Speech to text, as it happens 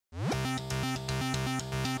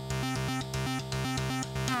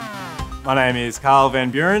My name is Carl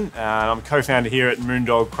Van Buren and I'm co-founder here at Moon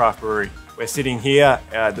Dog Brewery. We're sitting here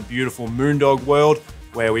at the beautiful Moon Dog world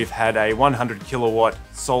where we've had a 100 kilowatt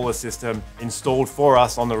solar system installed for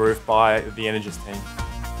us on the roof by the Energis team.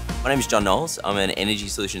 My name is John Knowles. I'm an energy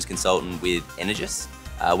solutions consultant with Energis.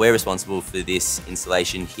 We're responsible for this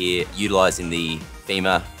installation here, utilising the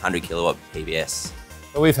FIMER 100 kilowatt PVS.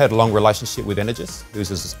 We've had a long relationship with Energis, who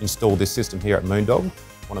has installed this system here at Moon Dog,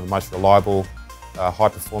 one of the most reliable,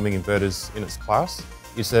 high-performing inverters in its class.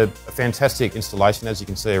 It's a fantastic installation. As you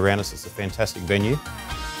can see around us, it's a fantastic venue.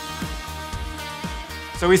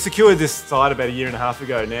 So we secured this site about a year and a half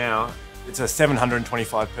ago now. It's a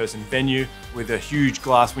 725 person venue with a huge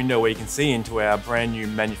glass window where you can see into our brand new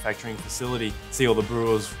manufacturing facility, see all the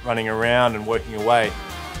brewers running around and working away.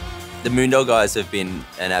 The Moon Dog guys have been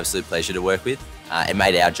an absolute pleasure to work with. It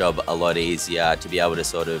made our job a lot easier to be able to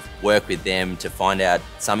sort of work with them to find out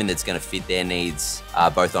something that's going to fit their needs,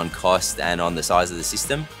 both on cost and on the size of the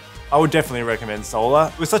system. I would definitely recommend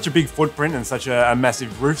solar. With such a big footprint and such a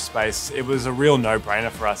massive roof space, it was a real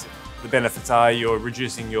no-brainer for us. The benefits are you're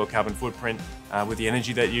reducing your carbon footprint with the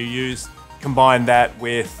energy that you use. Combine that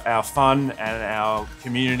with our fun and our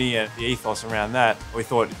community and the ethos around that, we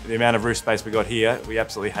thought the amount of roof space we got here, we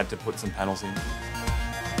absolutely had to put some panels in.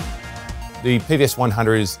 The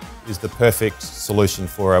PVS-100 is the perfect solution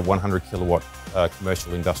for a 100 kilowatt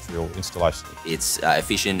commercial industrial installation. It's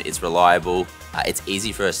efficient, it's reliable, it's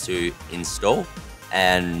easy for us to install,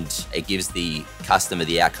 and it gives the customer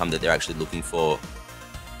the outcome that they're actually looking for.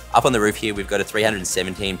 Up on the roof here, we've got a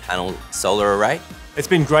 317 panel solar array. It's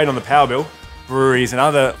been great on the power bill. Breweries and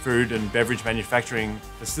other food and beverage manufacturing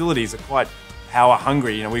facilities are quite power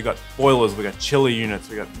hungry. You know, we've got boilers, we've got chiller units,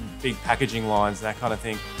 we've got big packaging lines, that kind of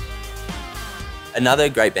thing. Another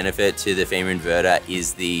great benefit to the FIMER inverter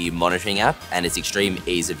is the monitoring app and its extreme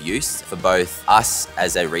ease of use for both us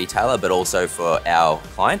as a retailer, but also for our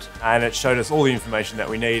client. And it showed us all the information that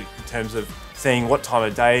we need in terms of seeing what time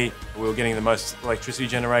of day we were getting the most electricity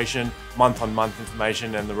generation, month-on-month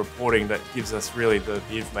information, and the reporting that gives us really the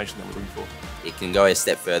information that we're looking for. It can go a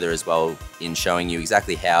step further as well in showing you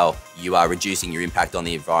exactly how you are reducing your impact on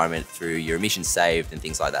the environment through your emissions saved and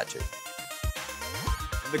things like that too.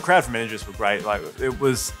 The crowd from Energis were great. Like, it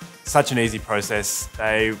was such an easy process.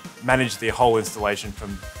 They managed the whole installation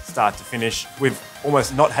from start to finish. We've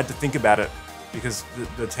almost not had to think about it because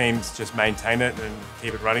the teams just maintain it and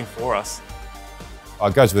keep it running for us.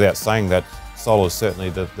 It goes without saying that solar is certainly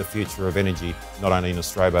the future of energy, not only in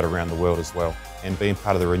Australia but around the world as well. And being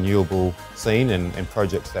part of the renewable scene and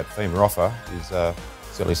projects that FIMER offer is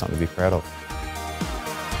certainly something to be proud of.